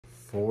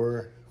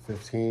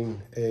4:15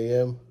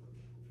 a.m.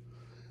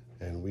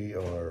 and we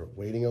are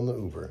waiting on the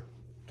Uber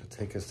to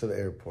take us to the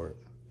airport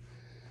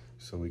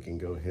so we can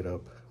go hit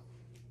up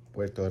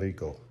Puerto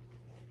Rico.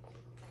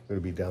 We're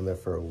gonna be down there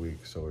for a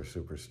week, so we're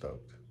super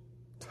stoked.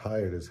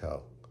 Tired as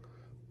hell,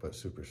 but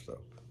super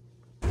stoked.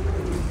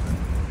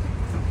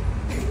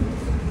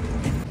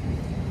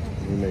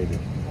 We made it.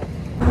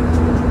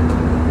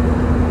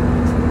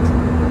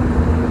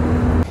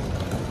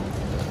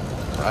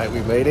 All right,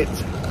 we made it.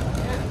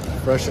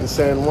 Fresh in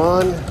San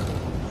Juan.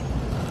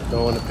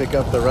 Going to pick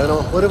up the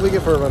rental. What did we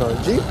get for a rental? A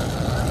Jeep?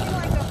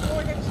 Like a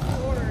Ford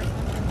Explorer or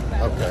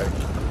something. Okay.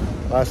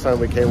 Last time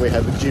we came, we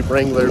had the Jeep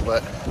Wrangler,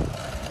 but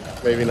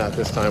maybe not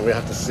this time. We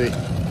have to see.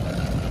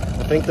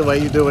 I think the way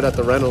you do it at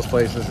the rentals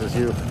places is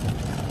you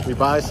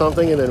buy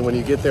something, and then when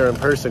you get there in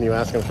person, you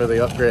ask them for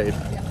the upgrade.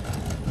 Yeah.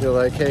 You're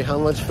like, hey, how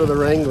much for the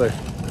Wrangler?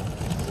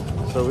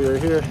 So we were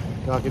here.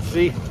 Y'all can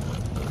see.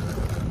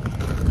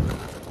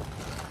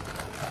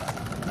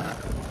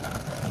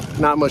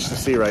 Not much to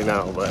see right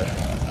now, but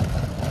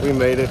we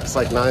made it. It's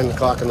like 9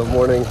 o'clock in the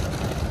morning,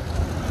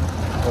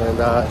 and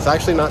it's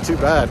actually not too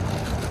bad.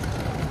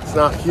 It's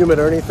not humid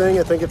or anything.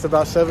 I think it's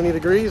about 70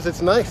 degrees.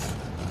 It's nice.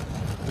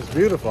 It's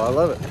beautiful. I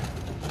love it.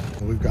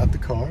 We've got the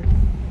car.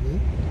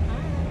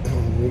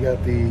 We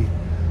got the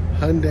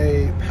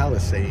Hyundai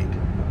Palisade.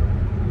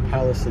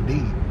 But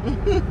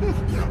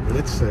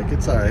it's sick.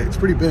 It's all right. It's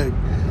pretty big.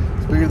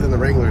 It's bigger than the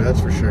Wrangler,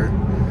 that's for sure.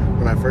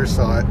 When I first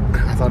saw it,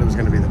 I thought it was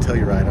going to be the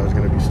Telluride. I was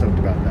going to be stoked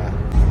about that.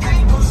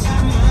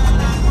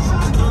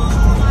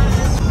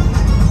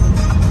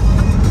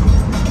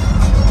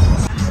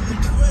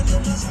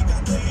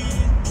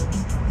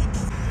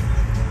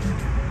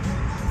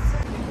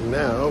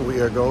 Now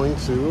we are going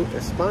to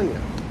España.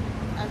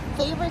 Our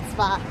favorite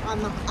spot on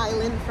the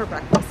island for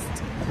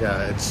breakfast.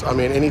 Yeah, it's, I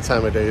mean, any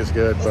time of day is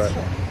good, but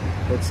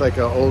it's like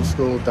an old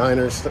school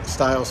diner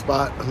style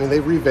spot. I mean, they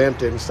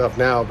revamped it and stuff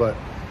now, but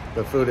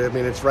the food, I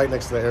mean, it's right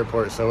next to the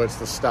airport, so it's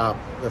the stop.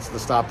 That's the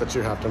stop that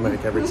you have to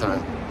make every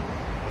time.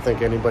 I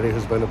think anybody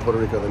who's been to Puerto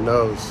Rico that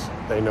knows,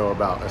 they know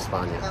about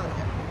España. Oh,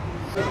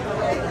 yeah.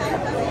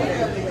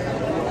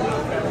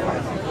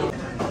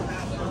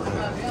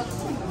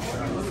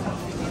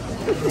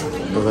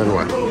 Well, then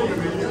what?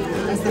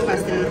 That's the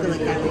pastelito de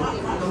carne.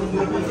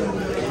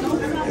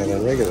 And then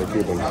regular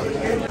Cuban.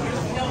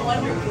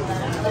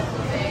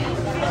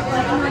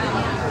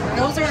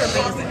 Those are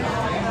amazing.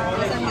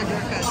 Those are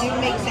Mallorca. You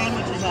make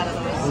sandwiches out of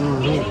those.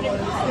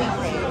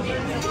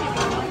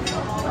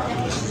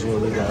 This is what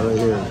we got right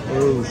here.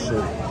 Oh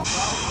shit.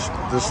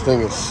 This thing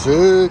is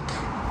sick.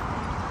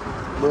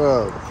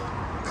 Bro.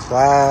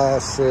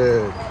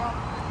 Classic.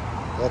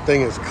 That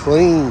thing is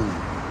clean.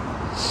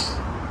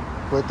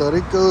 Puerto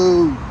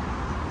Rico.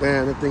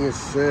 Man, that thing is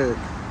sick.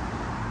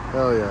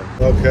 Hell yeah.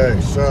 Okay,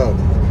 so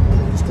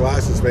these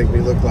glasses make me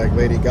look like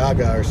Lady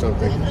Gaga or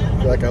something. I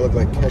feel like I look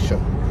like Kesha.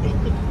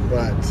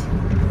 But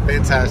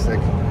fantastic.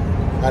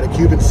 I had a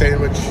Cuban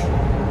sandwich.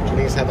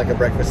 Janice had like a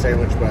breakfast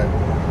sandwich, but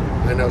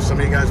I know some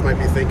of you guys might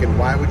be thinking,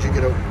 why would you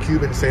get a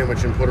Cuban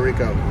sandwich in Puerto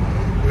Rico?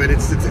 But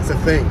it's a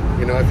thing.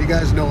 You know, if you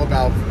guys know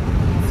about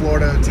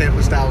Florida,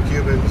 Tampa style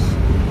Cubans,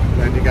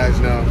 then you guys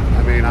know.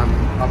 I mean,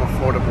 I'm a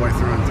Florida boy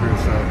through and through,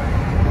 so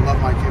I love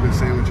my Cuban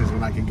sandwiches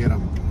when I can get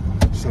them.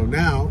 So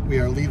now we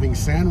are leaving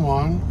San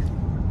Juan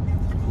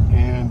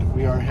and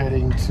we are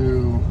heading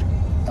to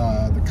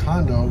the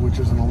condo, which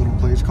is in a little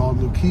place called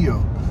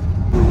Luquillo.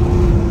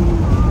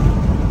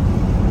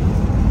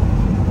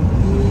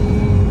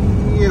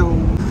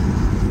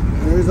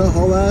 There's a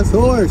whole ass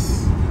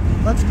horse.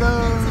 Let's go.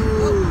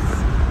 Oh,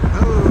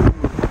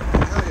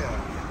 hell yeah.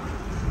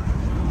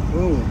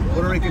 Whoa,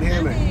 Puerto Rican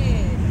hammock.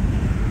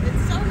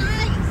 It's so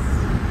nice.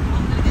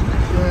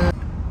 Yeah.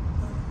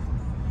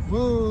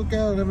 Whoa, look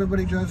out,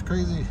 everybody drives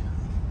crazy.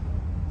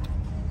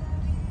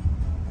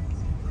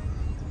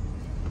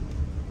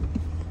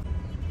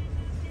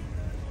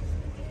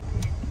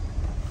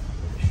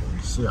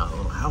 See our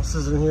little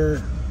houses in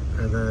here,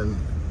 and then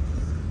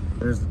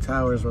there's the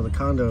towers where the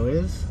condo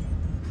is.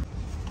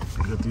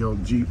 Look at the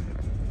old Jeep.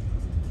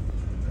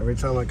 Every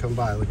time I come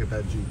by, look at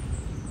that Jeep.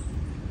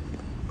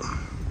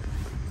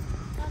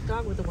 That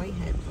dog with a white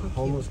head. So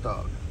Homeless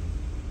dog.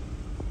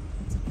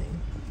 That's a thing.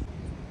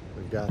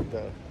 We've got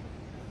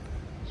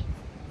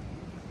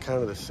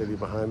kind of the city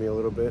behind me a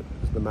little bit.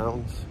 The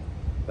mountains.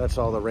 That's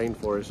all the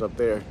rainforest up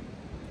there.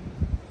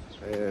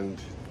 And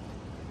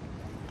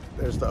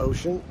there's the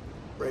ocean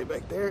right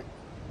back there.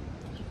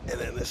 And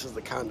then this is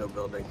the condo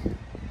building.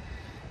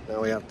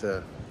 Now we have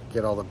to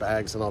get all the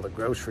bags and all the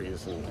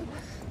groceries and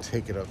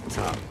take it up the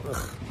top.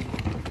 Ugh.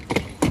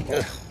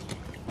 Ugh.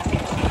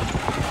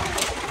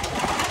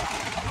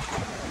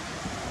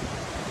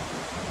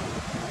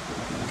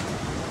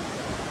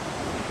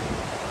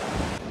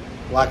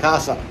 La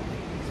Casa.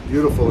 It's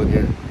beautiful in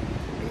here.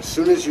 And as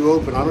soon as you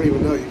open, I don't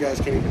even know, you guys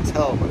can't even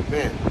tell, but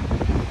man,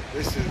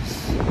 this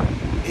is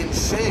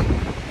insane.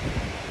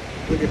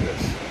 Look at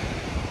this.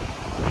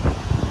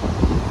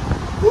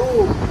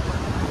 Boom!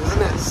 Isn't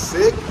that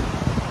sick?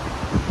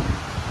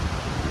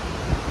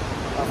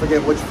 I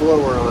forget which floor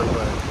we're on,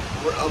 but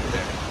we're up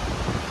there.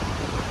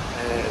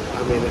 And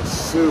I mean, it's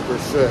super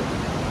sick.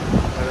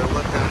 And then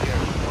look down here.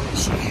 Let me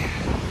see.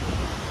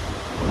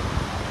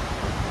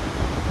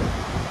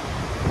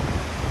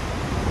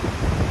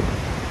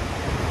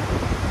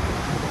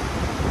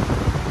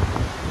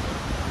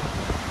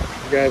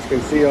 You guys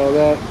can see all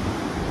that.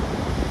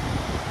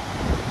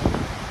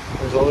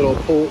 There's a little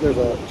pool, there's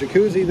a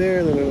jacuzzi there,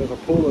 and then there's a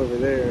pool over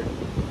there.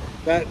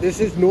 This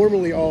is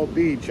normally all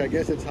beach. I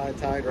guess it's high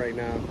tide right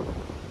now.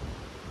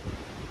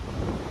 I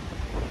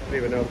don't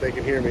even know if they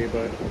can hear me,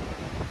 but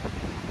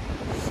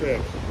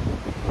sick.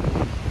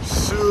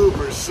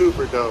 Super,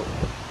 super dope.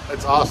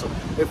 It's awesome.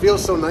 It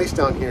feels so nice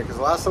down here because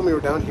the last time we were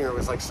down here it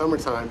was like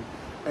summertime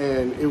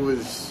and it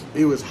was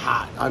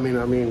hot. I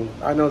mean,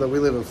 I know that we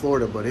live in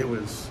Florida, but it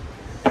was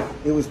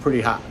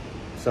pretty hot.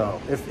 So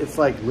if it's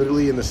like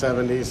literally in the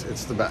 70s,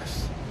 it's the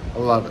best. I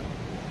love it.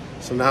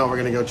 So now we're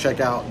gonna go check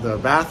out the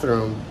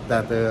bathroom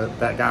that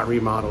got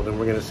remodeled, and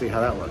we're gonna see how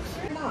that looks.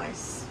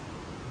 Nice.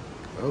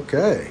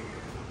 Okay.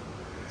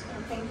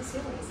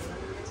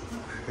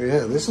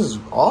 Yeah, this is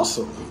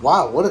awesome.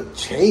 Wow, what a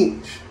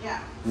change. Yeah.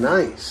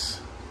 Nice.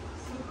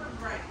 Super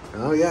bright.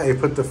 Oh yeah, you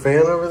put the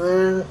fan over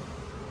there.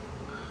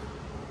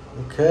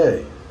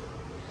 Okay.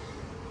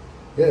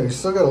 Yeah, we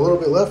still got a little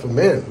bit left, but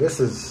man, this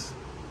is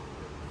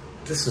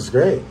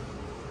great.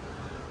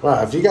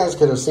 Wow, if you guys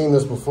could have seen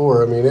this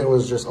before, I mean, it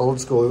was just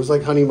old school. It was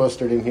like honey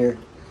mustard in here,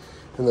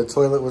 and the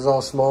toilet was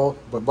all small,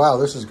 but wow,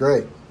 this is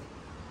great.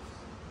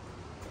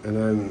 And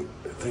then,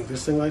 I think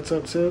this thing lights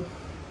up too.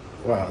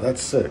 Wow,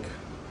 that's sick.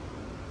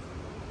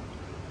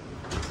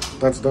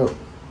 That's dope.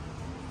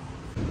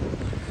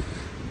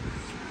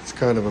 It's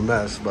kind of a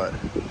mess, but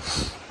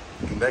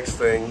the next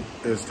thing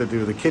is to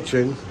do the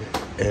kitchen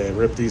and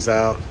rip these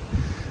out,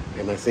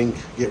 and I think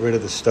get rid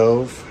of the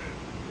stove.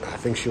 I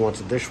think she wants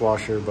a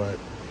dishwasher, but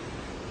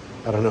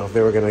I don't know if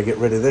they were gonna get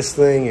rid of this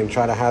thing and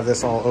try to have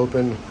this all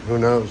open. Who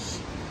knows?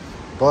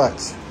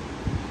 But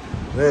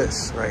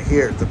this right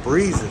here, the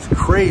breeze is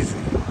crazy.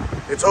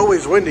 It's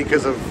always windy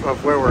because of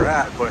where we're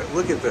at, but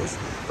look at this.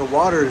 The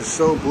water is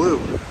so blue.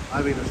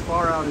 I mean, as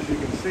far out as you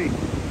can see.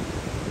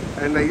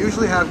 And they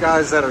usually have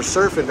guys that are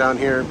surfing down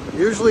here.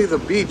 Usually the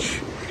beach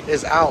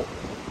is out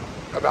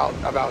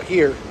about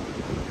here.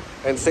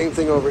 And same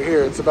thing over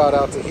here, it's about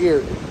out to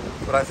here.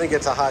 But I think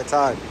it's a high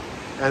tide.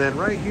 And then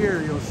right here,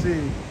 you'll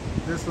see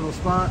this little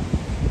spot.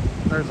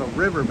 There's a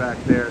river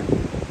back there.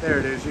 There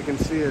it is, you can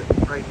see it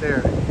right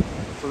there.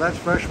 So that's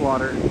fresh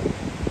water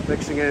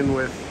mixing in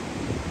with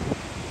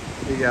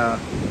the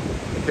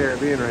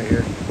Caribbean right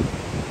here.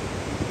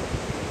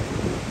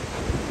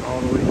 All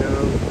the way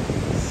down,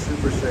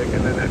 super sick.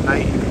 And then at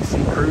night you can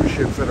see cruise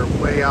ships that are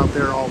way out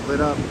there all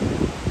lit up.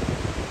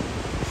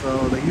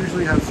 So they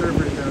usually have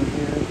surfers down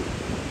here.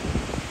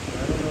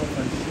 I don't know if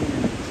I've seen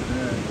any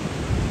today.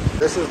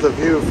 This is the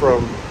view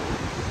from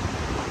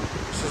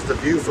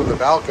the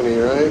balcony,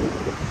 right?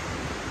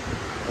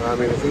 I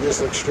mean, if you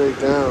just look straight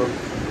down,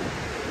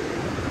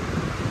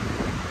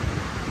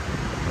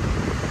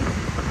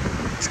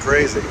 it's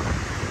crazy.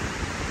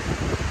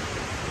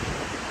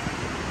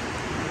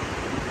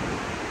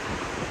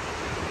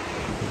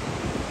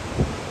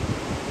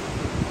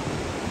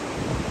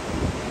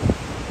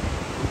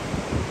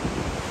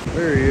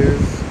 There he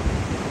is.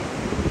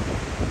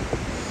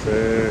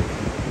 Sick.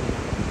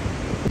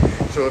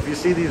 So if you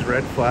see these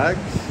red flags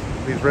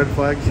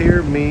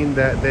here mean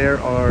that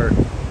there are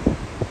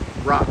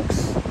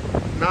rocks.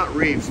 Not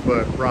reefs,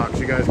 but rocks.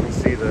 You guys can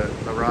see the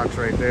rocks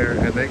right there,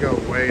 and they go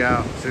way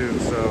out too.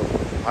 So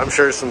I'm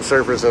sure some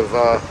surfers have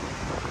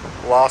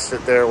lost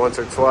it there once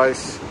or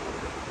twice.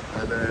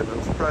 And then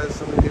I'm surprised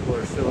so many people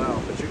are still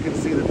out. But you can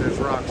see that there's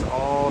rocks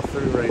all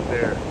through right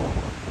there.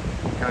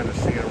 You kind of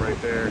see them right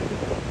there.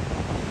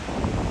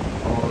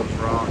 All those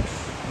rocks.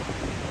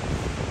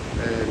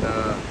 And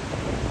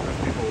there's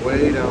people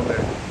way down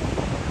there.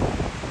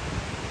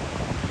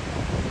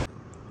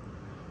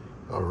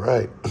 All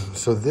right,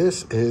 so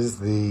this is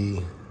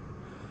the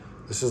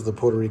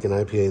Puerto Rican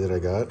IPA that I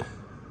got.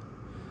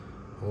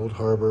 Old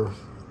Harbor,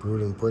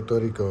 brewed in Puerto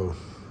Rico.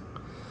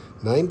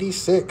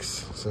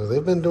 96, so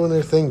they've been doing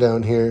their thing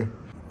down here.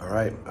 All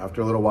right,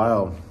 after a little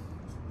while,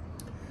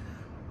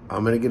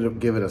 I'm gonna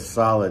give it a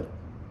solid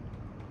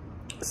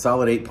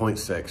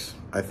 8.6.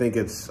 I think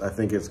it's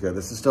good.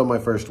 This is still my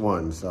first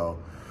one, so.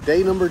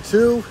 Day number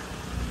 2,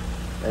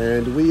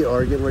 and we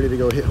are getting ready to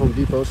go hit Home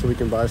Depot so we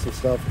can buy some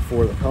stuff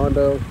for the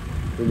condo.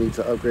 We need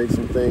to upgrade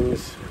some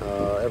things.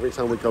 Every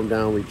time we come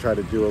down, we try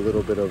to do a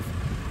little bit of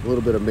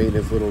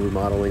maintenance, a little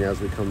remodeling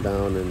as we come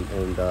down,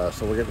 and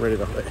so we're getting ready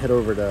to head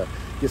over to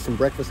get some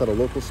breakfast at a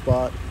local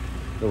spot.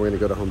 Then we're gonna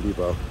go to Home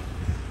Depot.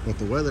 But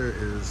the weather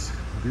is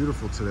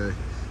beautiful today.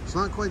 It's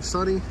not quite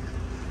sunny.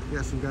 We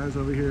got some guys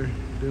over here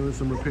doing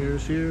some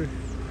repairs here.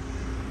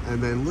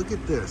 And then look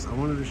at this. I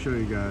wanted to show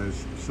you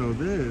guys. So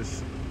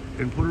this,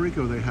 in Puerto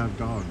Rico, they have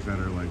dogs that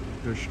are like,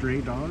 they're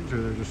stray dogs or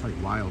they're just like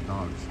wild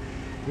dogs.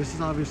 This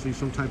is obviously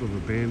some type of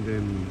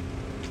abandoned,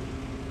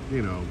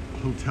 you know,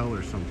 hotel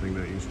or something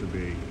that used to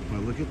be.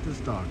 But look at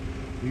this dog.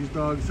 These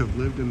dogs have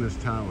lived in this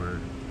tower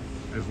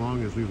as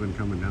long as we've been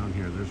coming down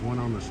here. There's one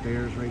on the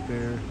stairs right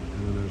there,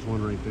 and then there's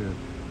one right there.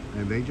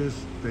 And they just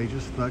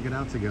thug it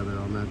out together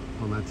on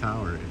that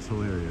tower. It's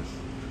hilarious.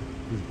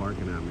 He's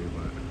barking at me,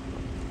 but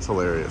it's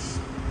hilarious.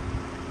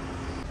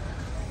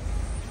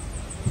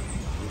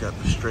 We got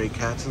the stray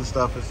cats and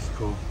stuff. This is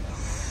cool.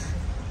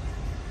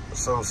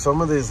 So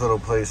some of these little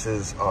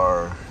places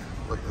are,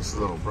 like this is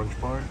a little brunch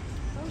bar.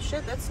 Oh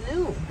shit, that's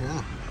new.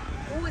 Yeah.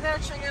 Oh, we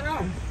gotta check it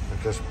out.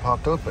 It just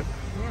popped open.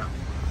 Yeah.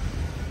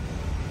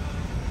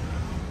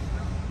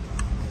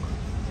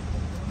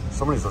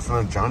 Somebody's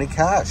listening to Johnny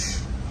Cash.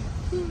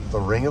 The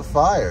Ring of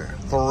Fire.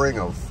 The Ring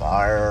of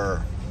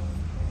Fire.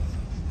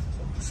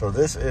 So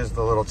this is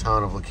the little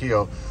town of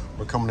Luquillo.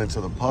 We're coming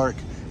into the park.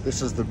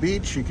 This is the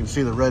beach. You can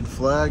see the red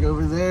flag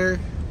over there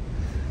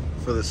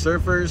for the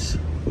surfers.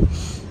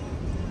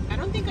 I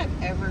don't think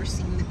I've ever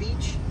seen the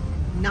beach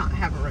not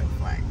have a red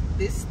flag.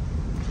 This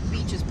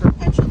beach is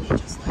perpetually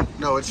just like...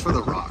 No, it's for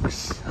the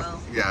rocks.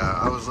 Oh. Yeah,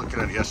 I was looking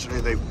at it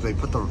yesterday. They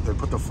put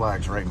the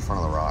flags right in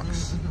front of the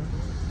rocks. Mm-hmm.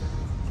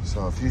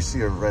 So if you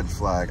see a red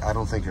flag, I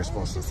don't think you're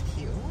supposed to. This is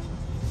cute.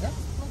 That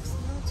looks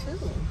new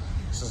too.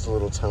 This is the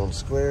little town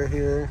square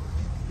here.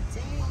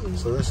 Dang.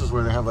 So this is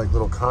where they have like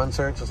little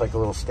concerts. It's like a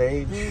little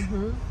stage.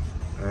 Mm-hmm.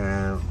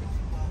 And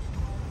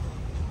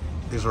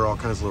these are all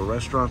kinds of little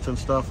restaurants and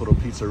stuff. Little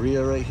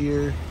pizzeria right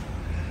here.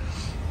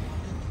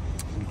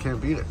 You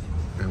can't beat it.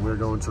 And we're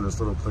going to this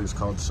little place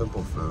called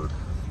Simple Food.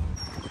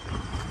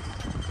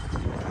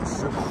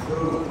 Simple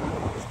Food.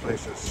 This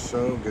place is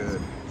so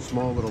good.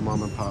 Small little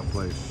mom and pop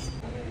place.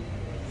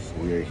 So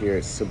we are here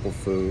at Simple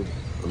Food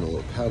on the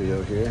little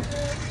patio here.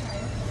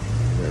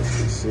 You guys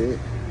can see it.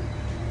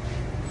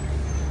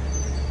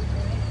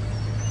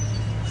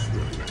 It's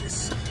really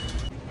nice. Got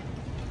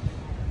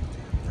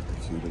the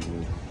cute in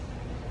here.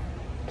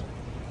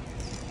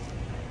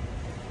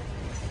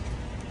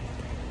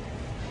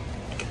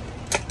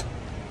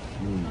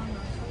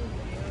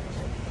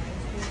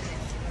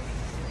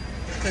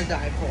 To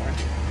die for.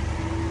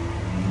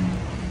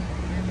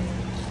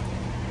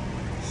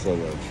 So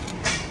good.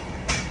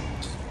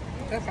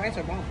 Their fries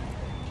are bomb.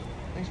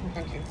 Nice and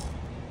crunchy.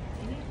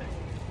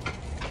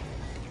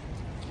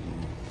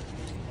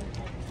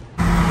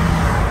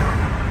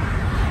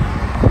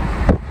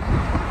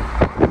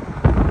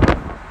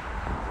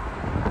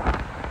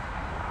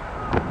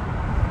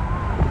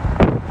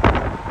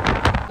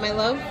 My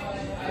love?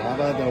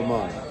 Cueva del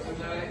Mar.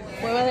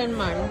 Cueva del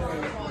Mar.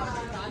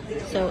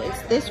 So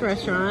it's this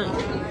restaurant.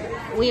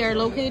 We are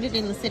located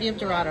in the city of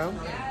Dorado.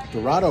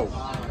 Dorado.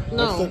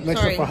 No,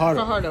 next sorry. to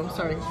Fajardo. Fajardo,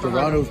 sorry.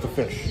 Dorado's the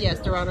fish. Yes,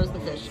 Dorado's the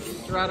fish.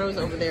 Dorado's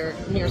over there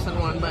near San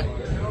Juan. But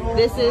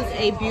this is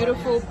a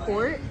beautiful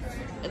port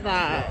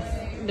that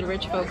the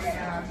rich folks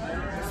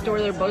store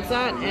their boats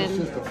at. It's And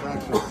just a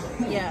fraction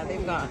of it. yeah,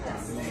 they've got a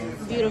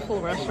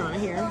beautiful restaurant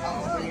here.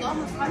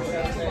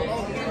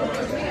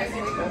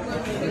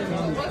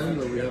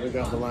 We haven't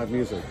got the live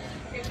music.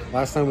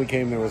 Last time we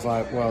came, there was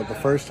live. Well, the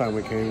first time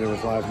we came, there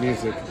was live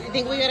music. I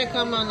think we gotta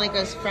come on like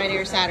a Friday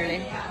or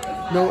Saturday.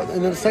 No,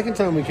 and then the second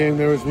time we came,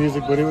 there was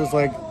music, but it was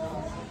like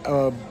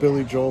a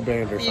Billy Joel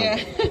band or something.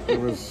 Yeah. It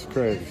was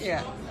crazy.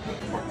 Yeah.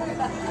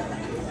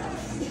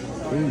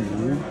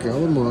 Ooh,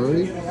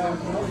 calamari.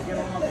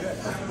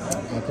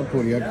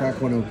 Acapulco.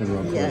 Crack one open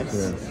real quick. Yes.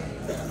 Yeah.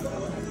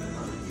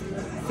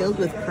 Filled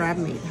with crab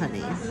meat,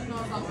 honey.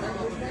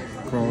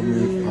 Crab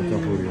meat,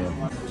 acapulco.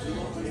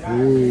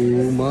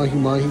 Ooh,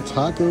 mahi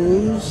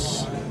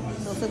tacos.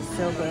 Those look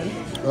so good.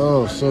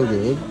 Oh, so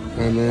good.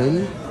 And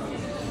then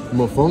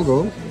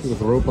mofongo with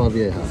ropa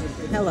vieja.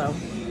 Hello.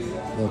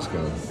 Let's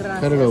go. Gracias.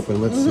 Cut it open.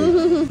 Let's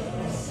see.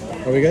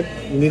 Are we good?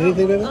 You need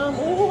anything, baby? Un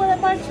jugo de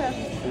parcha.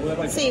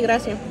 Sí,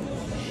 gracias.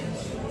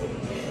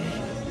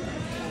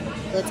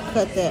 Let's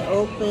cut that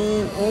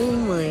open. Oh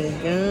my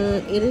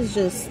god. It is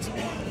just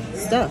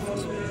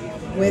stuffed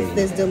with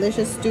this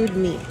delicious stewed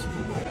meat.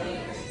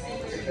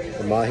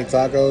 The mahi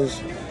tacos.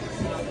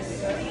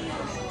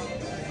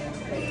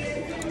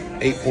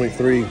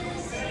 8.3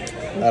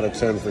 out of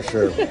 10 for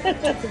sure.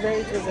 That's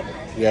very specific.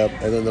 Yep.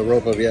 And then the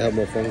ropa vieja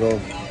mofongo.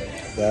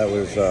 That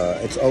was,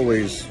 it's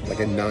always like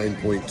a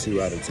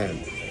 9.2 out of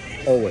 10.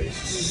 Always.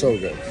 So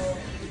good.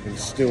 And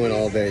stewing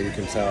all day, you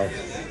can tell.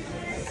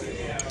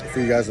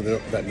 For you guys that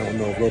don't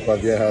know, ropa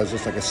vieja is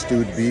just like a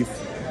stewed beef.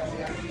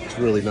 It's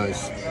really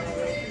nice.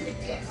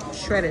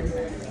 Shredded.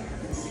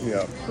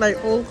 Yeah.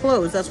 Like old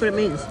clothes, that's what it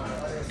means.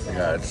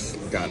 Yeah, it's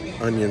got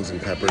onions and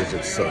peppers.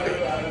 It's so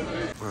good.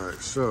 All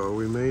right, so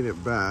we made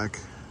it back.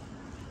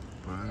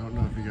 But I don't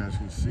know if you guys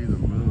can see the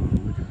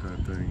moon. Look at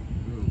that thing.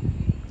 Ooh.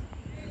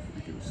 If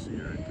you can see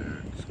it right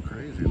there. It's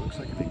crazy. It looks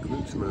like an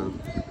eclipse moon.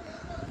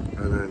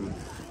 And then,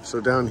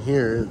 so down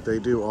here, they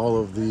do all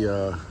of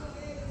the,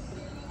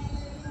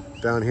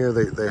 down here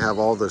they have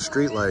all the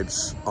street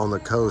lights on the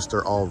coast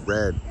are all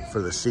red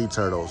for the sea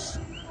turtles.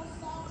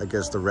 I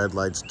guess the red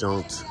lights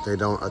don't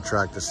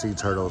attract the sea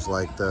turtles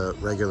like the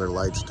regular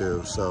lights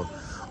do. So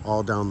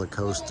all down the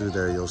coast through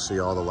there, you'll see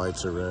all the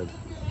lights are red.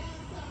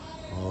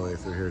 All the way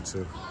through here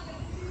too.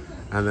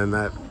 And then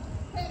that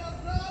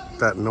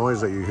noise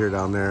that you hear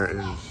down there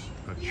is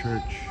a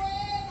church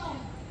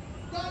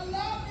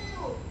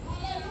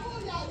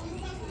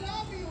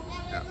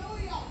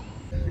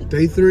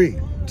Day 3,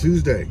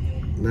 Tuesday.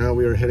 Now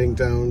we are heading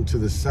down to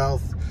the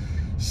south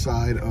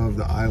side of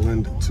the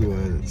island to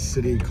a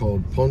city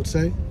called Ponce.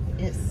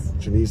 Yes.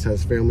 Janice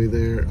has family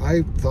there.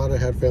 I thought I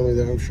had family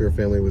there. I'm sure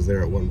family was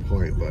there at one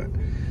point, but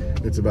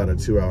it's about a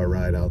 2-hour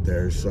ride out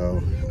there.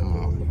 So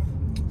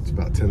it's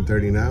about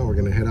 10:30 now. We're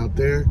gonna head out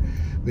there,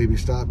 maybe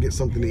stop, get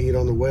something to eat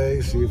on the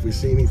way, see if we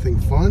see anything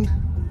fun,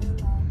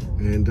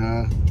 and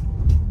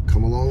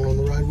come along on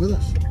the ride with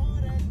us.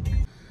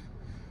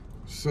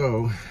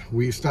 So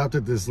we stopped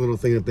at this little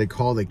thing that they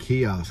call the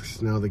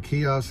kiosks. Now the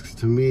kiosks,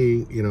 to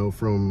me, you know,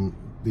 from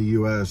the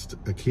US,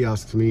 a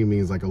kiosk to me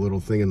means like a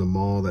little thing in the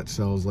mall that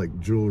sells like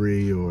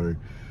jewelry or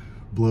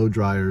blow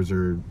dryers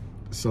or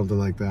something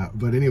like that.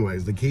 But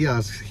anyways, the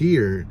kiosk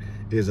here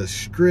is a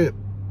strip,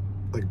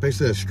 like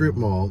basically a strip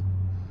mall,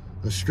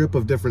 a strip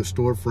of different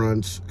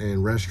storefronts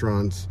and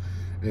restaurants,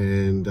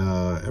 and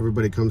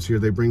everybody comes here.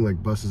 They bring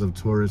like buses of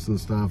tourists and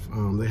stuff.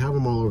 They have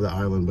them all over the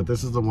island, but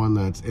this is the one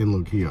that's in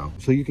Loquillo.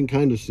 So you can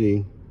kind of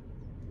see.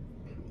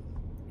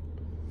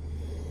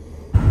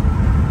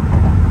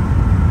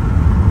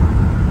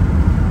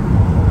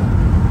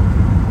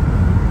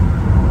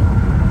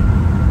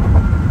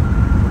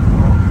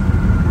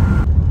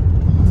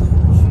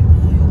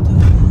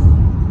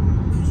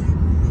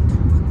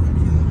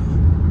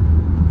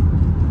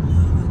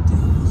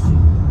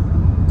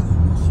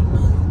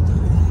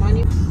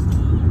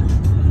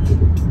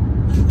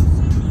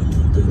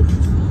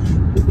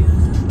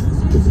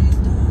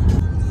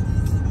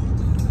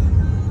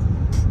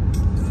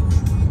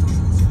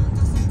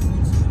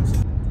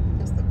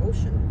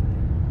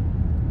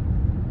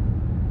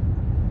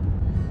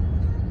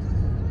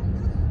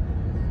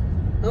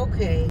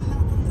 Okay.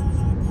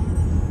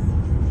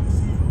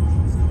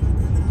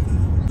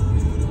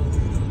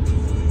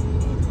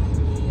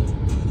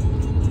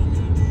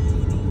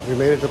 We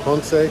made it to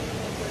Ponce.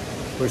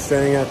 We're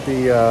staying at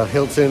the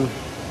Hilton.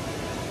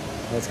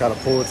 It's got a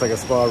pool. It's like a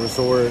spa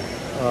resort,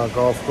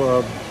 golf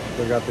club.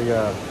 They got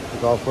the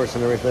golf course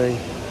and everything.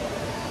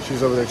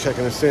 She's over there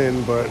checking us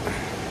in, but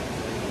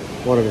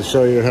wanted to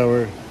show you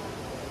how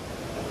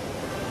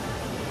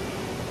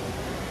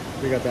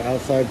we got the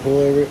outside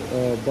pool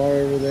bar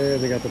over there.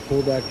 They got the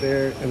pool back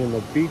there, and then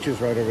the beach is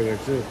right over there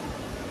too.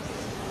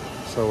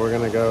 So we're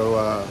gonna go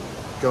up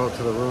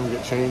to the room,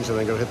 get changed, and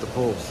then go hit the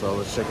pool. So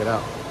let's check it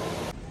out.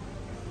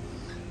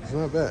 It's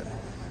not bad.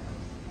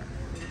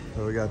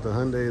 So we got the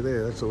Hyundai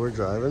there. That's what we're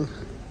driving.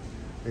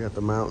 We got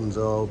the mountains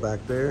all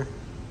back there,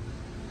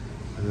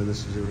 and then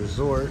this is the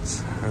resort,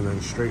 and then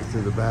straight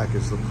through the back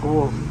is the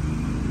pool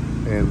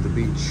and the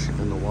beach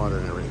and the water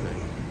and everything.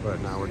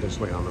 But now we're just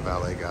waiting on the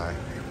valet guy.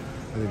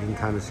 And you can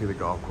kind of see the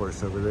golf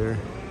course over there.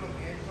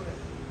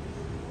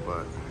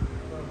 But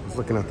I was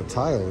looking at the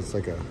tile. It's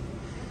like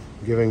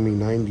giving me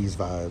 90s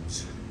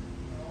vibes.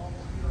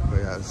 But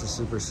yeah, this is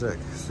super sick.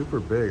 Super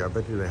big. I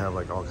bet you they have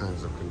like all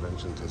kinds of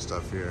conventions and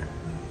stuff here.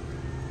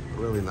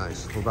 Really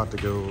nice. We're about to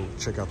go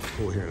check out the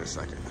pool here in a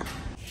second.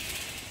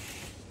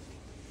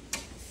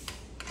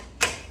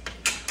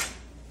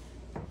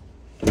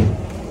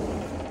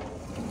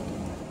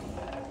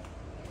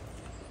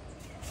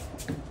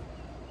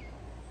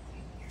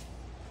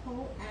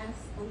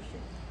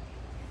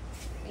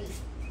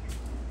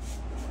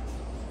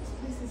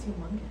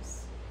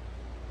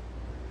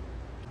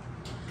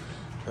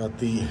 Got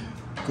the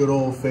good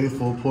old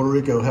faithful Puerto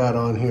Rico hat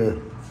on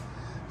here.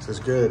 This is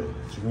good.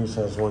 Janice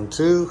has one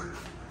too.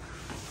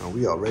 And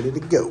we are ready to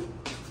go.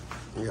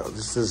 Yo,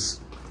 this is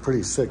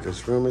pretty sick.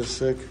 This room is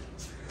sick.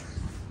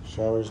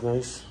 Shower's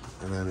nice.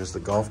 And then there's the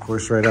golf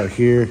course right out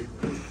here.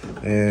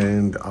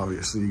 And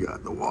obviously you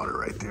got the water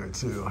right there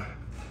too.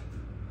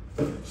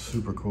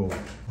 Super cool.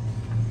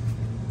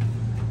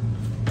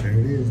 There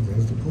it is.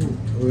 There's the pool.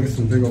 Oh, there's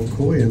some big old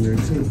koi in there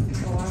too.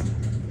 I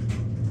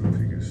don't know if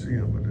you can see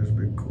them, but there's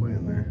big koi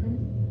in there.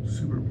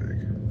 Super big.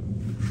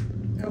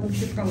 Oh, we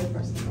should probably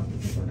press the button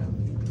to go down.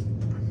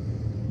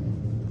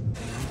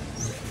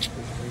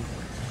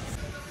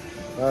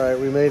 All right,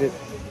 we made it.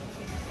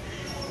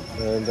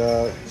 And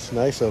it's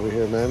nice over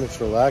here, man. It's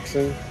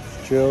relaxing,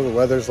 it's chill. The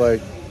weather's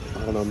like,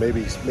 I don't know,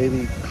 maybe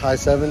high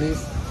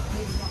 70s.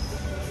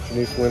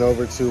 Janice went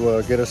over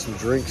to get us some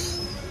drinks.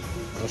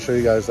 I'll show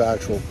you guys the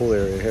actual pool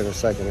area here in a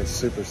second. It's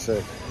super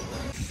sick.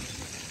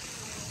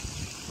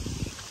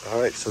 All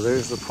right, so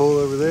there's the pool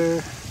over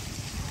there.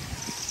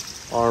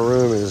 Our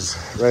room is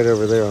right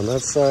over there on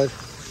that side.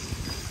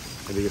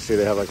 And you can see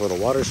they have like a little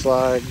water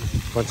slide,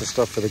 a bunch of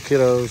stuff for the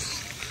kiddos,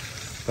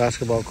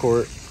 basketball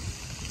court,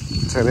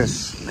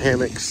 tennis,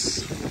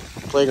 hammocks,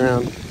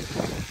 playground,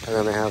 and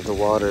then they have the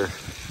water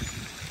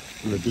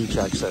and the beach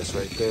access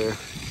right there.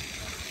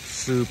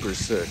 Super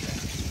sick.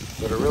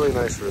 But a really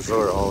nice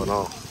resort all in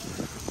all.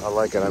 I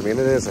like it. I mean, it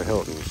is a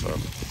Hilton, so.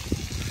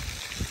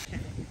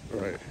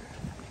 Right.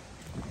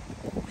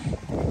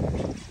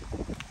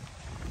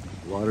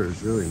 Water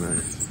is really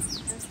nice.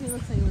 It actually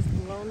looks like it was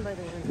blown by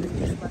the wind and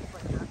just left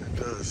like that. It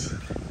does.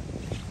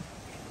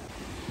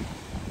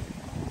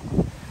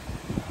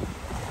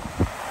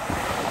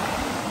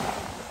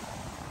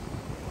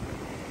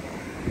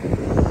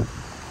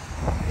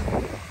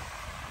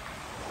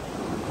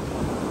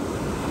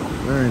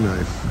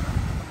 nice.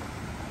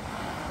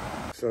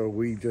 So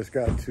we just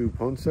got to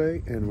Ponce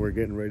and we're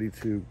getting ready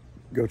to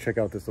go check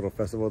out this little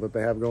festival that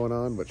they have going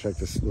on. But check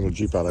this little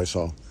Jeep out I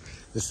saw.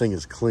 This thing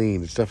is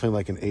clean. It's definitely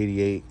like an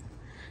 88,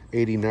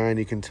 89.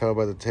 You can tell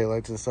by the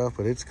taillights and stuff,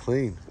 but it's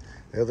clean.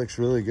 It looks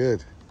really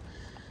good.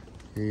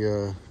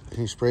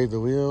 He sprayed the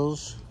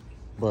wheels,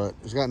 but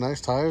it's got nice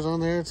tires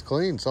on there. It's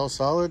clean. It's all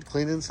solid,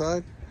 clean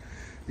inside.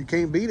 You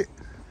can't beat it.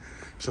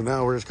 So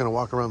now we're just gonna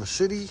walk around the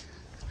city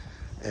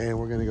and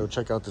we're gonna go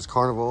check out this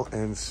carnival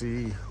and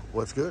see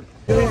what's good.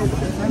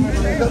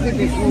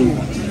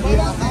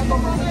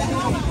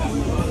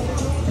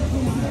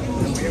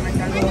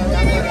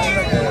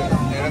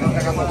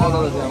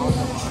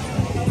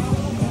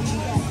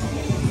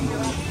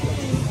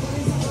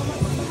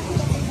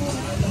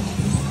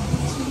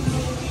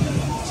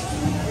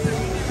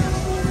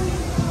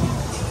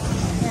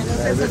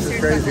 This is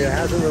crazy. It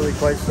hasn't really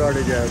quite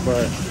started yet,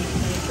 but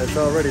it's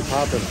already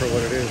popping for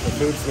what it is. The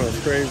food smells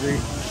crazy,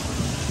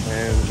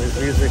 and there's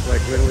music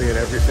like literally in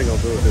every single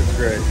booth. It's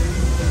great.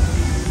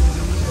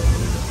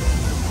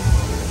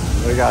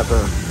 We got the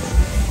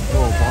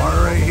little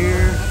bar right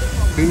here,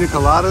 pina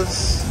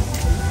coladas,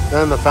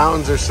 and the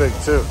fountains are sick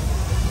too.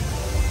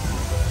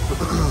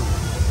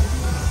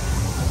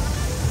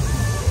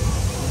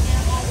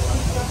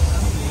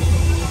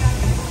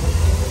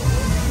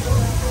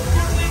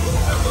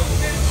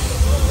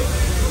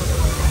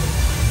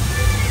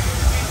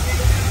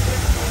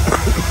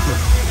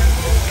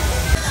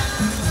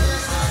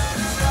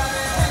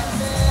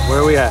 Where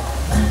are we at?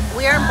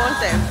 We are in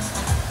Ponce,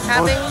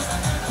 having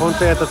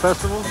Ponce at the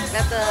festival?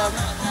 at the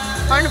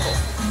carnival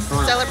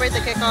to celebrate the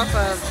kickoff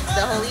of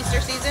the whole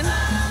Easter season,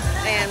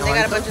 and they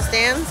got a bunch of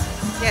stands.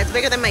 Yeah, it's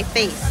bigger than my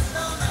face.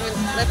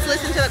 Let's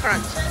listen to the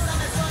crunch.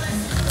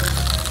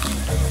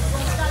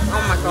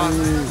 Oh my god.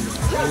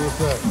 What's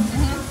that?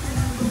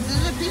 This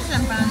is a pizza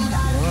empanada.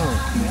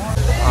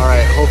 Wow. All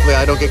right, hopefully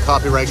I don't get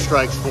copyright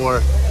strikes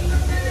for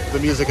the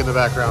music in the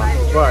background,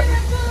 but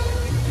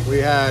we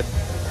had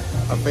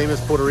a famous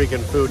Puerto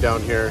Rican food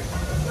down here,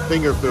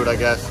 finger food, I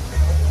guess.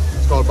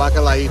 It's called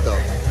bacalaito,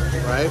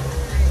 right?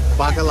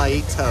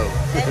 Bacalaito.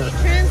 And we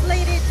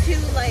translate it to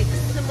like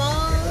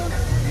small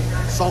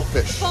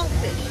Saltfish.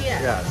 saltfish,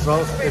 yeah. Yeah,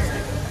 so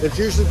it's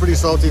usually pretty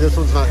salty. This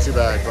one's not too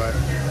bad, but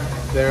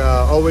they're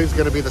always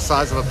going to be the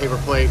size of a paper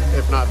plate,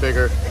 if not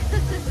bigger.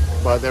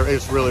 But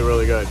it's really,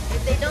 really good.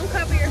 If they don't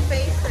cover your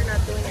face, they're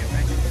not doing it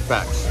right.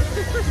 Facts.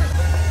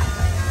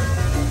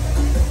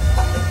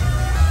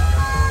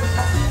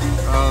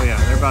 Oh yeah,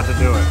 they're about to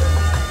do it.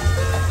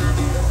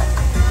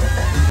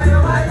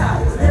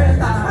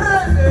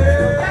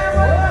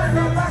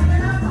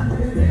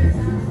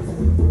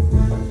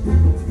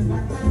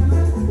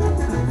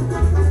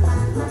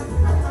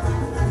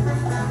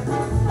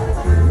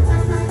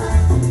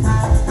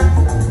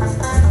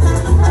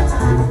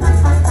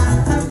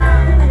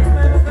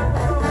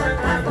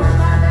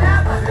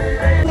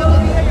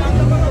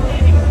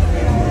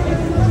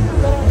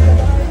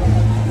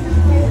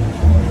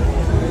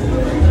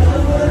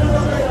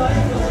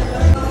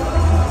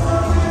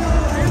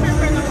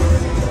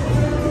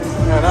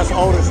 That's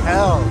old as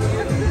hell.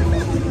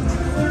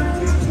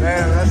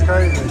 Damn, that's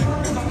crazy.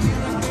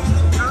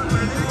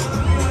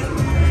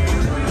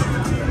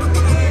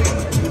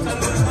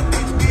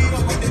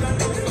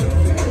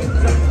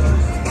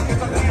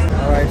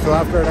 All right, so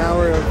after an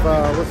hour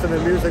of listening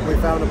to music, we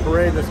found a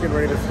parade that's getting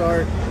ready to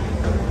start.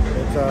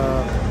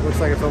 It looks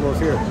like it's almost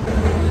here.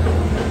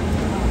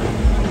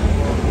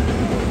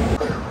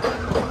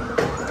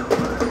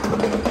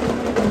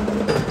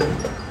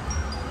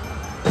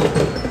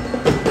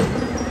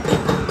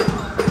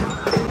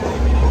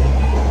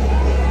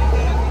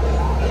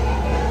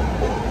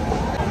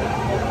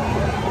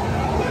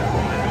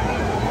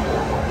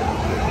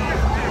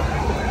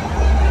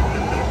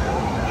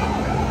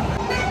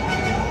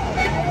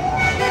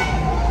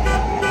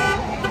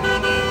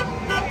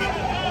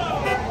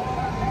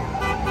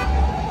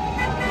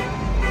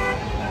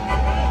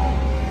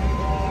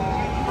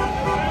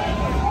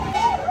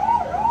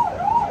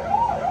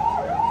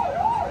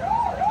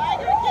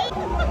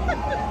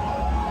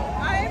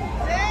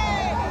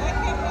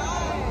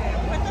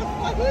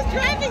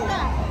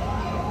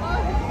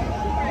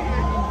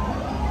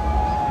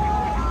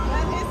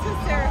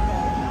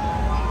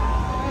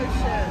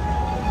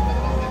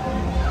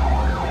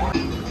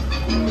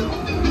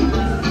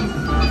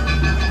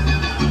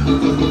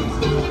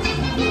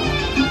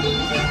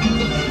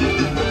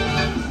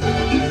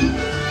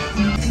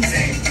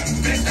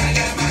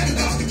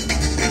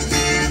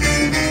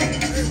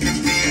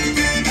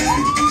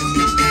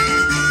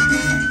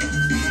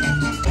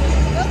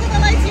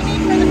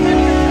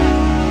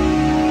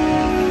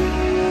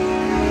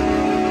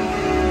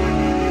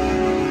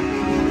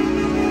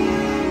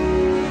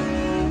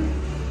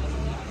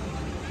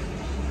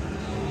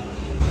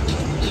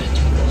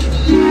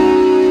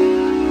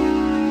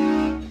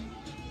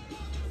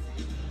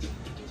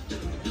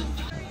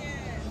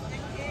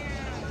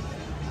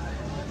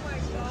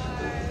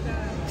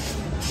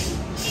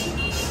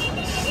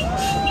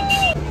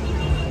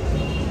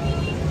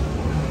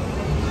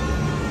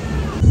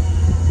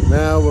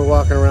 we're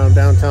walking around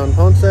downtown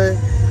Ponce.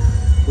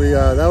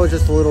 That was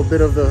just a little bit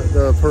of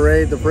the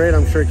parade. The parade,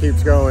 I'm sure,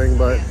 keeps going,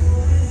 but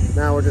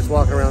now we're just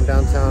walking around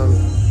downtown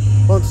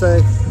Ponce,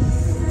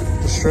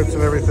 the strips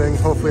and everything.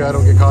 Hopefully I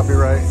don't get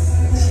copyright.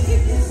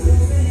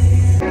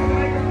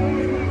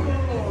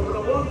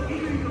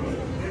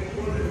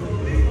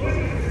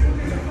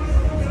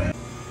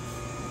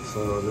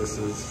 So this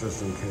is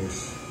just in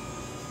case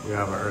we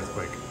have an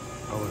earthquake.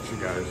 I'll let you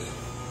guys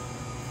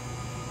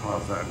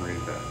pause that and read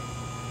that.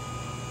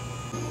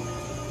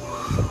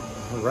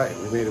 All right,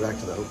 we made it back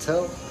to the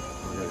hotel.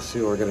 We're gonna see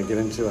what we're gonna get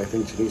into. I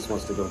think Janice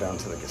wants to go down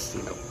to the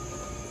casino.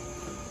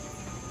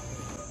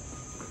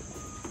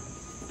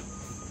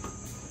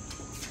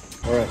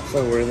 All right,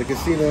 so we're in the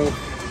casino.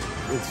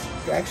 It's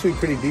actually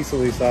pretty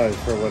decently sized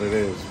for what it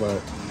is, but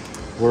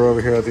we're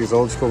over here at these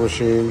old school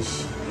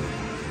machines.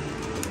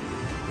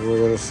 We're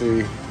gonna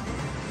see.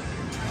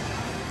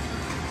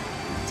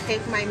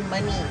 Take my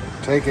money.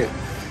 Take it.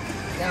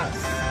 Yes.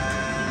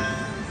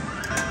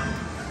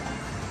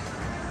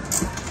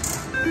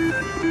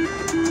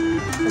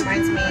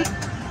 Reminds me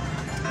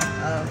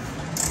of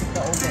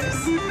the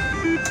oldest.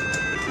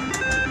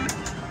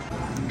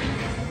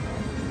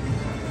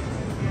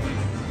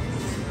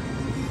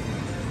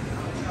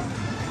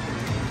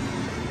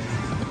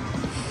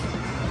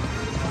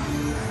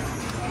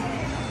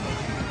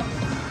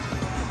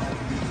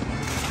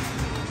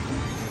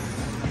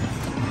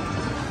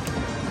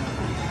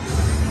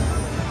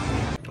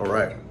 All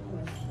right,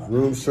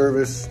 room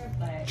service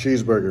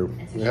cheeseburger.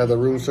 We had the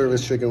room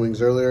service chicken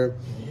wings earlier.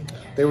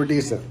 They were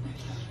decent.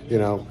 You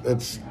know,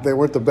 they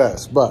weren't the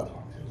best, but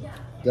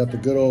got the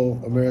good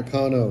old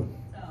Americano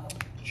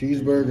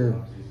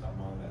cheeseburger.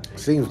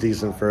 Seems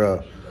decent for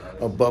a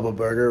Bubba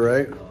burger,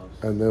 right?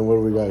 And then what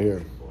do we got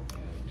here?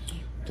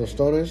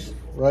 Tostones,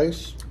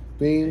 rice,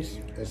 beans,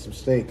 and some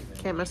steak.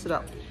 Can't mess it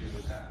up.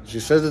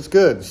 She says it's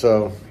good,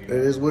 so it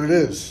is what it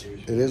is.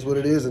 It is what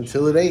it is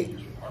until it ain't.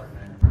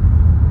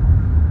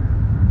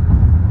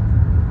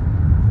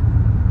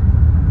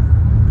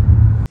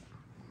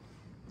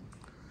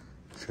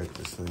 Check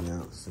this thing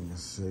out. This thing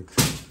is sick.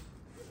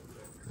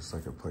 Just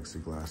like a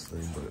plexiglass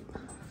thing, but it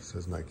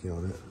says Nike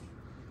on it.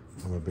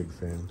 I'm a big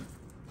fan.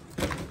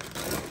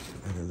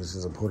 And then this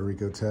is a Puerto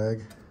Rico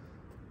tag.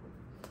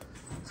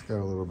 It's got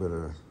a little bit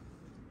of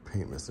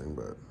paint missing,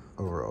 but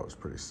overall it's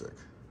pretty sick.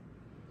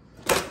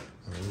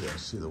 And you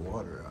guys see the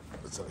water out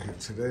that's out here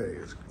today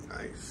is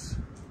nice.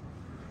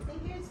 I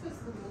think it's because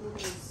the moon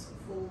is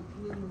full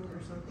moon or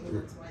something.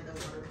 That's why the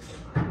water is so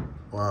high.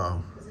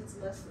 Wow. Because it's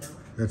less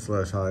now. It's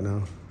less high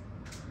now.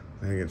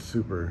 I think it's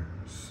super,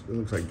 it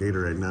looks like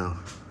Gatorade now.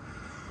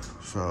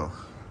 So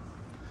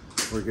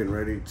we're getting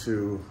ready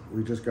to,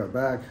 we just got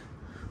back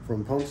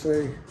from Ponce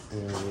and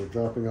we're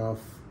dropping off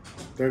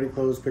dirty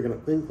clothes, picking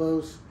up clean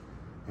clothes,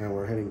 and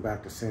we're heading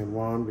back to San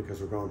Juan because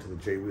we're going to the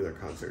Jay Wheeler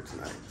concert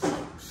tonight.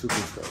 So super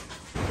stoked.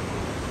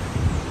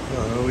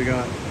 We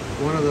got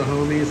one of the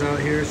homies out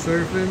here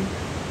surfing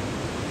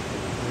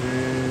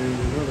and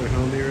another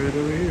homie right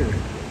over here.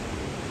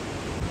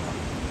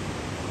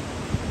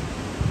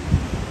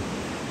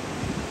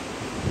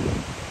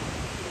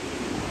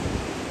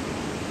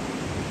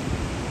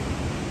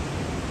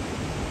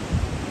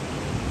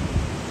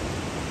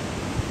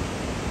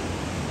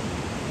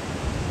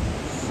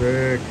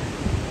 Sick.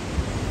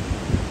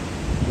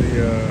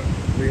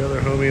 The other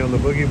homie on the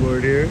boogie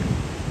board here.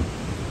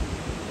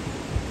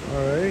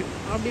 All right.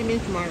 I'll be me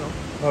tomorrow.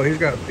 Oh, he's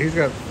got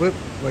flip,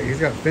 like he's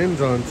got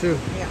fins on too.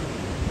 Yeah.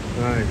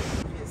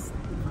 Nice. Just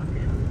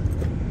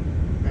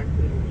fucking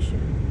backwards shit.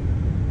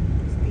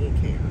 Just being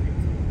chaotic.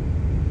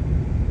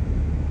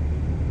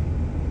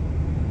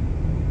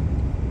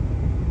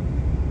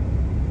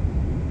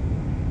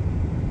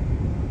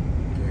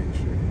 Dang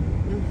shit.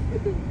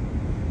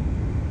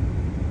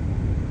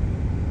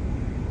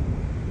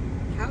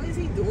 How is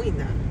he doing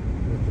that?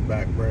 With the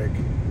back brake.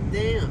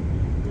 Damn.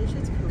 That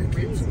shit's It keeps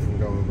crazy. him from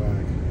going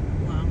back.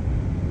 Wow.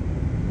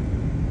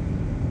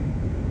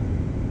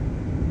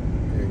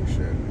 Dang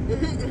shit.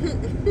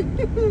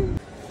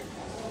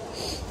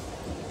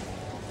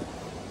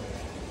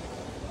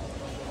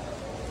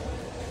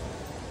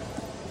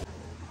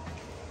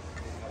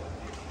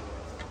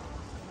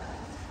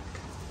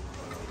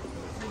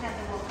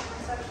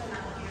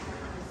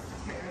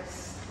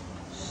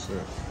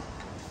 Sick.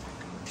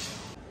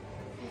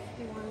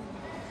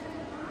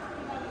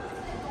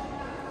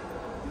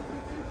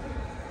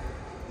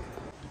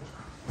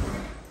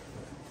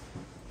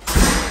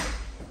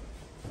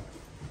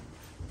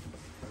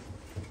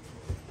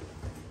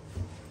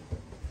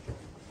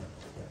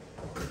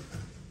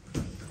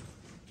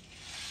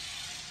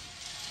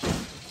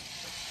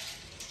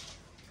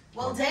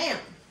 Well, damn. I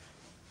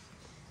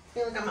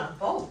feel like I'm on a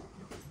boat.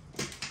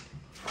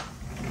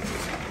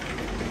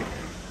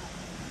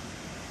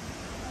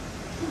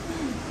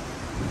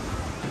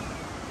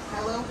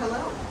 Hello,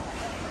 hello.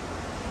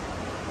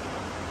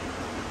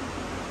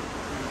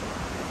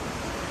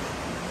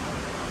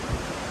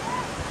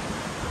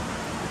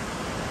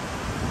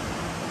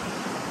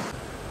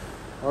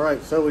 All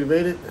right, so we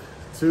made it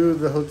to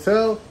the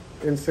hotel.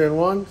 in San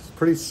Juan. It's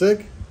pretty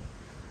sick.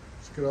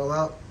 Check it all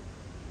out.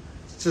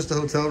 It's just a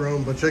hotel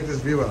room, but check this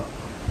view out.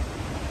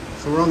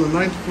 So we're on the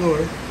 9th floor,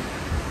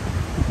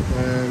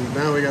 and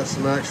now we got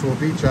some actual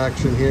beach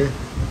action here.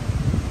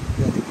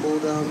 Got the pool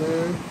down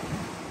there,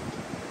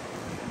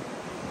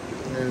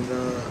 and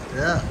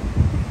yeah,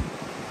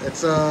 it's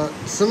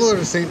similar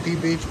to St.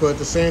 Pete Beach, but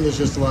the sand is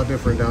just a lot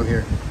different down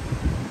here.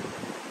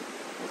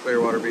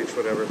 Clearwater Beach,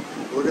 whatever.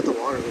 Look at the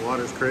water. The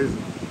water's crazy.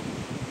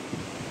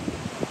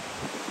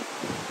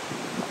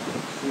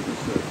 Super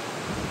sick.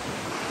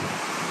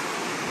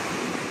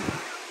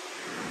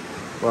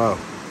 Wow.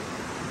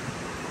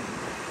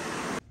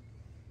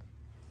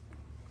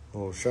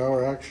 Little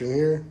shower action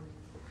here.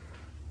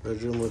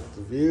 Bedroom with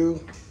the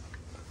view.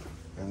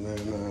 And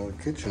then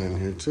kitchen in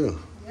here too.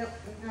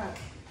 Yep, we got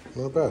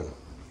not bad.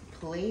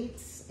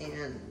 Plates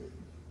and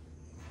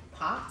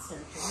pots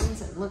and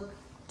pans, and look.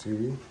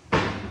 TV.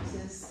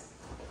 This is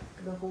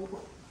the whole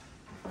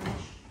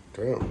furnish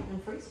Damn.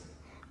 and freezer.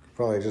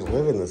 Probably just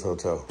live in this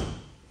hotel.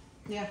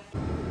 Yeah.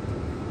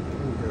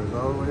 It goes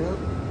all the way up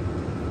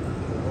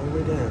and all the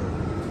way down.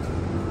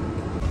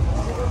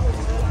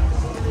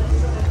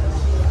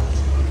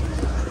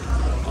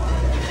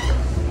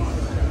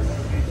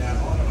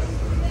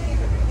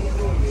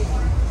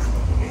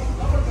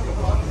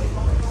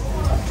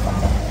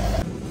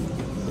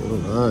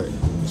 Alright,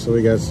 so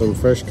we got some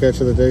fresh catch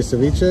of the day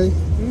ceviche,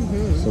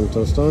 some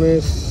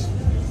tostones,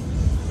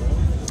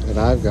 and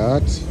I've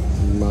got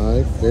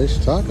my fish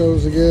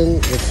tacos again.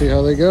 Let's see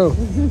how they go.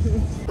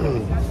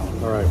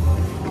 Alright,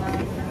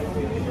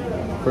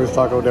 first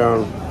taco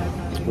down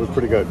was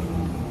pretty good.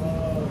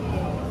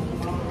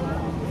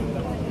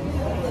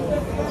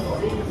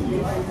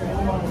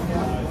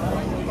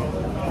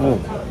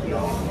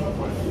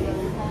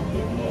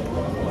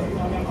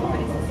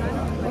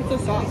 What's the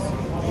sauce?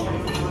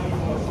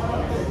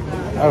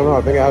 I don't know,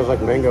 I think it has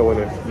like mango in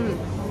it.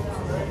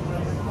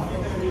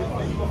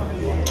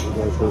 You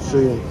guys can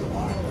see.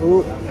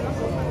 Ooh.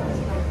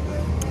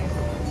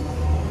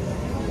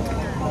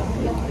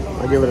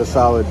 I give it a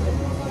solid,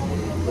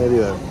 maybe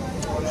a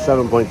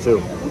 7.2.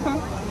 Okay.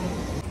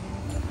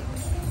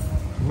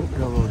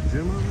 Got a little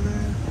gym over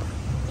there.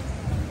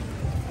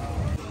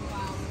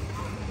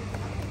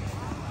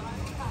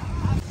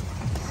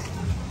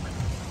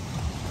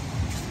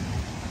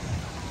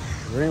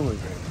 Extremely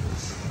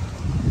dangerous.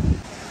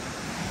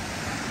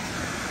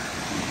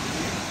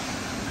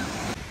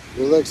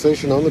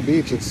 Relaxation on the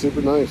beach. It's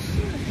super nice.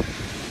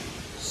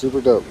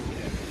 Super dope.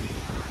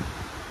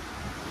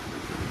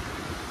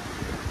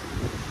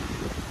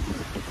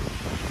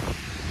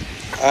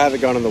 I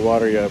haven't gone in the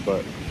water yet,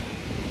 but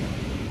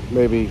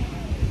maybe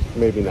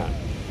not.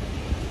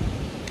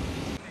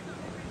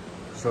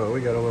 So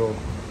we got a little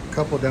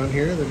couple down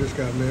here that just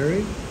got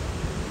married.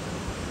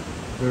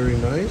 Very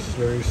nice,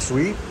 very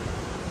sweet.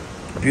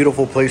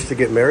 Beautiful place to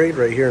get married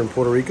right here in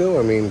Puerto Rico.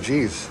 I mean,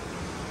 geez,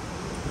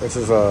 this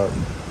is a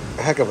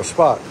heck of a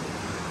spot.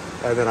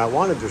 And then I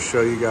wanted to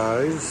show you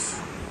guys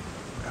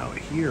out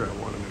here. I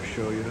wanted to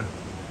show you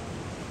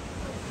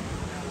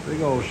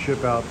big old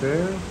ship out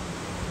there.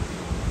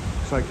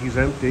 Looks like he's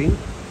empty.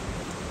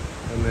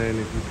 And then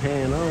if you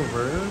pan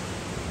over,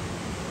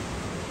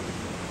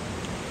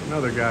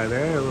 another guy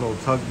there, a little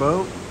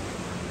tugboat.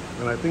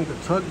 And I think the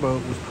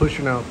tugboat was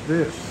pushing out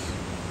this.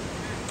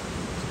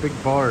 It's a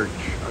big barge.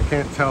 I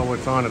can't tell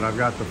what's on it. I've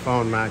got the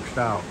phone maxed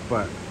out,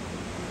 but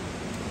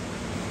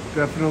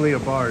definitely a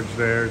barge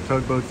there.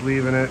 Tugboat's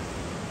leaving it.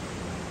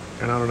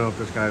 And I don't know if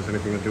this guy has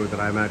anything to do with it.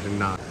 I imagine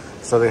not.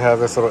 So they have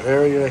this little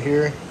area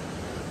here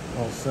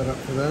all set up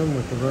for them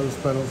with the rose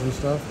petals and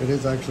stuff. It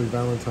is actually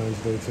Valentine's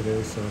Day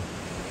today, so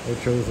they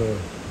chose a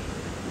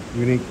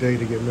unique day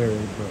to get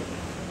married, but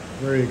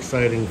very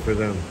exciting for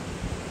them.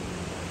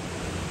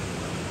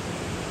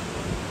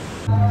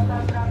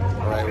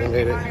 All right, we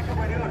made it.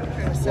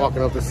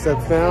 Walking up the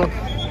steps now.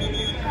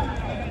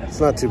 It's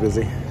not too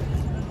busy.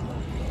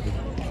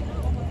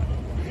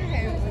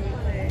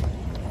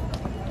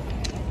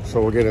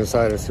 So we'll get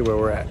inside and see where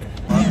we're at.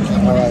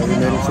 All right, we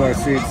made it to our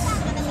seats.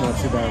 It's not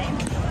too bad.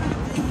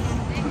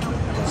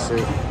 Let's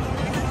see.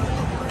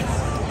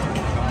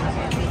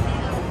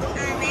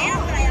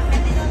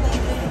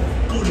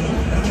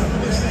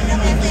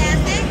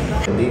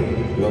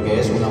 Lo que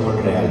es un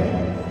amor real,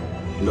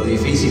 lo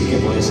difícil que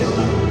puede ser un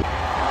amor.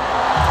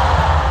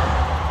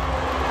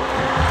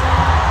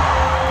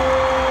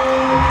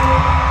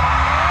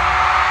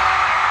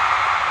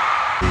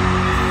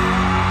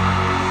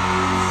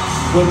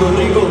 Puerto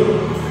Rico.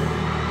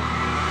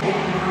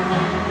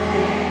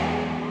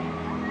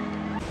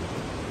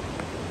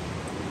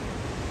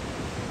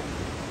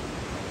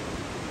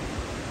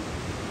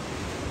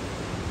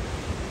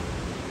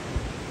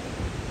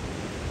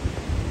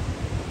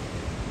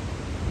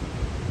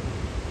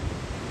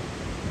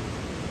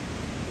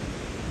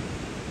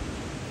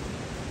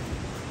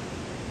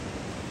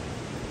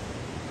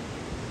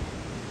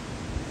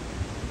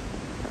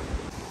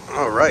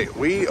 All right,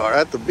 we are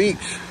at the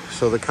beach.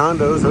 So the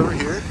condo's over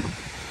here.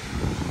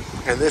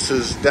 And this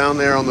is down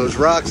there on those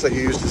rocks that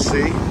you used to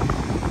see.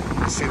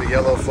 see the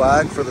yellow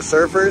flag for the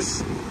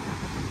surfers.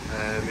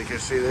 And you can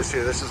see this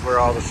here, this is where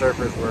all the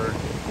surfers were.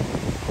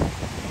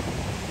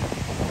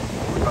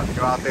 We're about to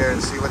go out there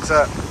and see what's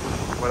up.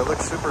 But it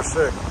looks super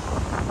sick.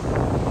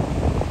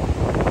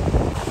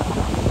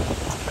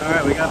 All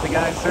right, we got the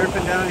guys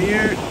surfing down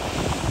here.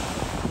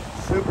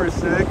 Super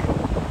sick.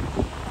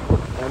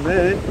 And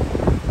then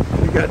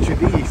we got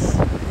Janice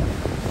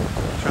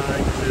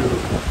trying to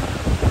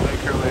make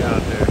her way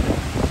out there.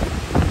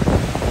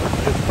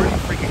 It's pretty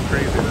freaking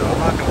crazy though, I'm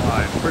not gonna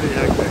lie, it's pretty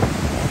hectic.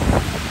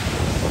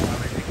 I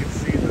mean, you can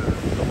see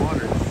the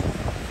waters.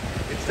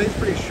 It stays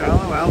pretty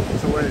shallow out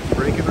to where it's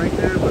breaking right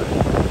there, but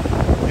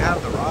you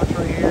have the rocks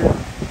right here.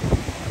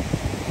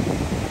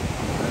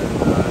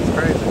 And it's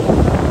crazy.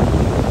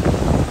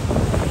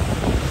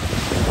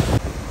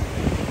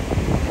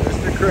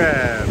 Mr.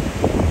 Crab.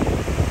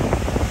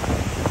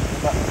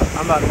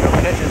 I'm about to go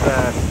catch his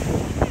ass.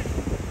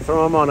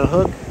 Throw him on a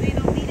hook.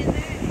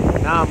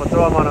 Now I'm gonna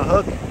throw him on a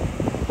hook.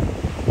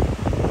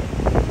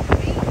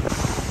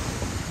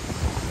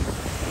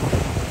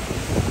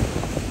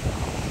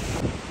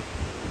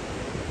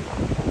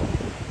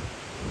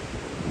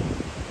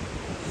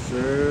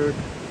 Sick.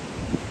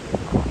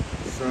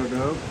 So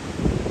dope.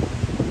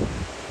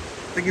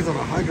 I think he's on a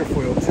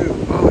hydrofoil too.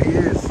 Oh, he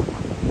is.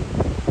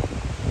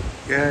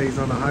 Yeah, he's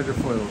on a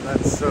hydrofoil.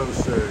 That's so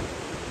sick.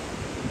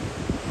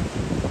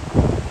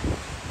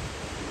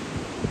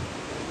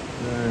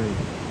 Dang.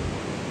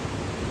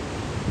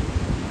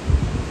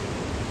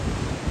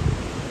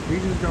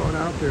 He's just going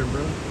out there,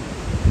 bro.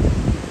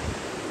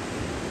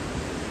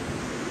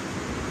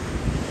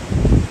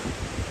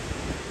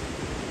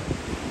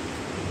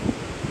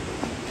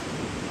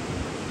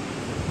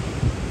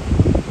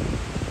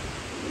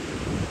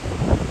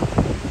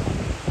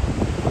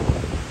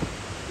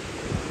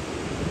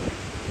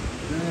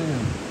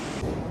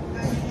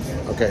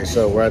 Okay,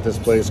 so we're at this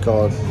place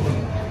called,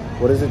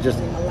 what is it? Just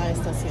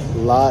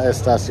La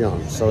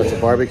Estación. So it's a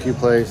barbecue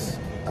place,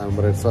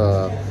 but it's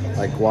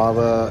like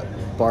guava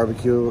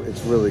barbecue.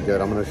 It's really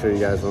good. I'm going to show you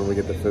guys when we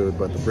get the food,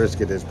 but the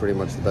brisket is pretty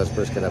much the best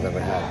brisket I've ever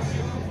had.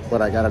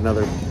 But I got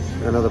another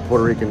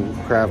Puerto Rican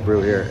craft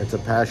brew here. It's a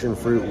passion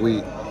fruit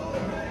wheat.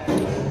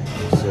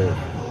 So,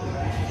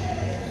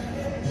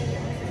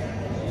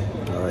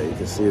 all right, you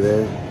can see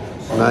there.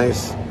 It's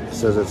nice. It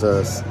says it's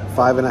a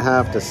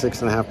 5.5 to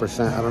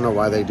 6.5%. I don't know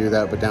why they do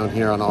that, but down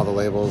here on all the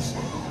labels,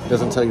 it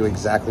doesn't tell you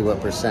exactly what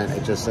percent.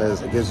 It just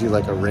says, it gives you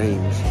like a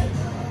range.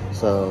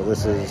 So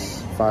this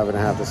is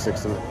 5.5 to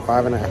 6,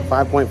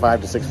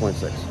 5.5 to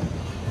 6.6.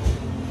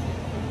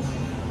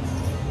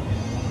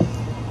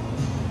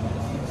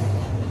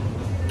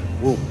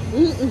 Woo.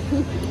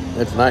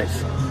 It's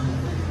nice.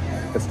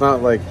 It's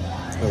not like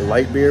a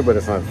light beer, but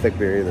it's not a thick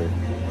beer either.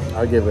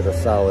 I'll give it a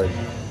solid,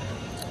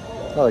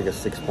 probably like a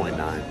 6.9.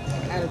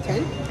 Out of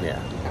 10? Yeah.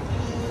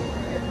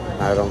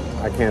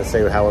 I can't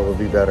say how it would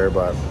be better,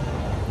 but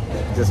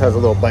it just has a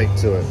little bite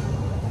to it.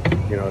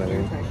 You know what I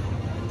mean? Okay.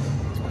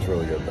 It's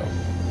really good though.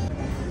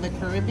 The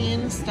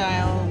Caribbean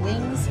style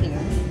wings here.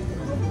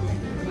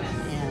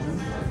 And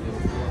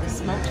the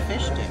smoked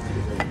fish dip.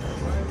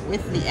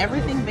 With the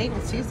everything bagel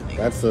seasoning.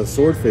 That's the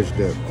swordfish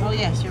dip. Oh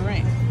yes, you're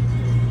right.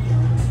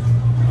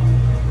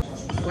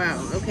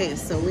 Wow, okay,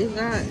 so we've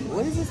got,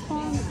 what is this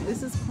called?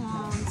 This is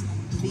called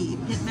the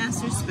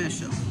Pitmaster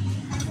Special.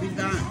 We've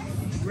got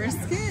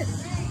brisket,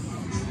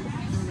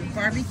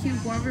 barbecue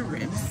guava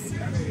ribs,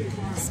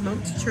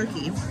 smoked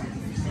turkey,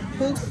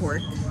 pulled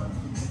pork,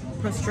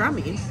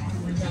 pastrami,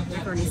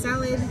 macaroni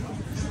salad,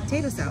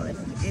 potato salad,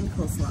 and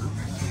coleslaw.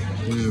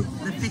 Ew.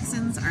 The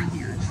fixins are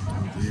here.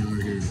 They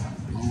are here.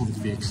 All the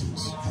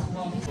fixins.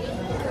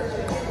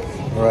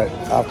 All right,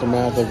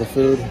 aftermath of the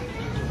food.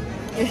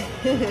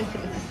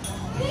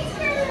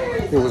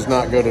 It was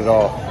not good at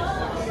all.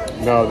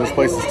 No, this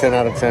place is 10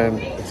 out of 10.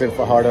 It's in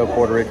Fajardo,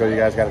 Puerto Rico. You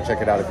guys got to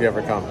check it out if you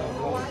ever come.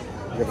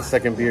 We have a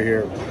second beer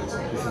here.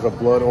 This is a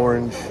blood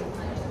orange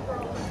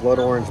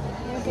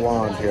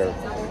blonde here.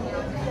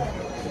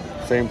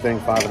 Same thing,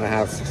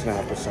 5.5,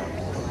 6.5%.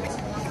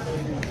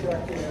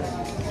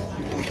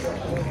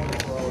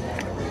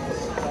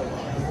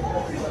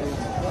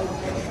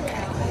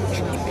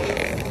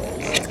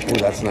 Ooh,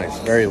 that's nice.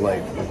 Very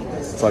light.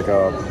 It's like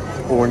a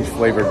orange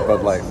flavored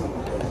Bud Light.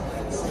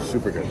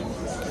 Super good.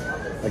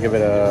 I give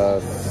it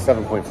a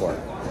 7.4.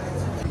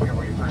 Here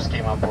where you first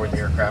came on board the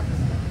aircraft,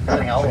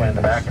 sitting all the way in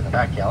the back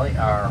galley,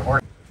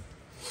 All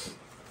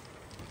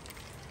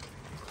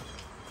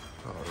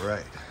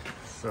right,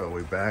 so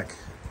we back.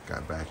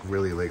 Got back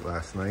really late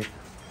last night.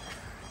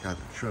 Got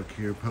the truck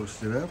here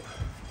posted up.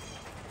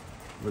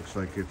 Looks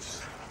like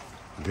it's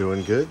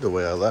doing good the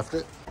way I left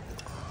it.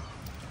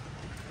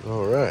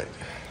 All right.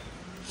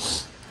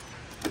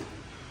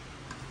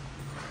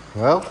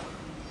 Well,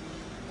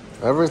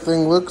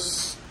 everything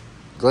looks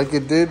like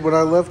it did when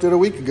I left it a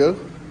week ago.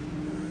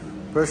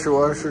 Pressure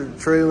washer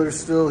trailer's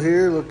still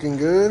here, looking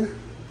good.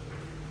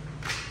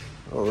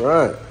 All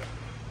right.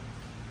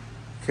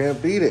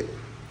 Can't beat it.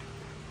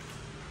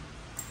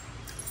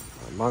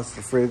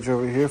 Monster fridge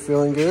over here,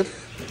 feeling good.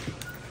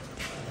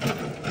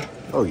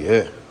 Oh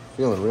yeah,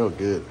 feeling real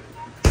good.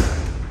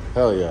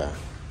 Hell yeah.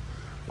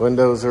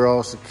 Windows are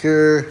all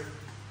secure.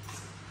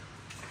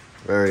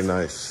 Very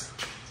nice.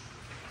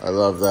 I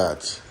love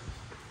that.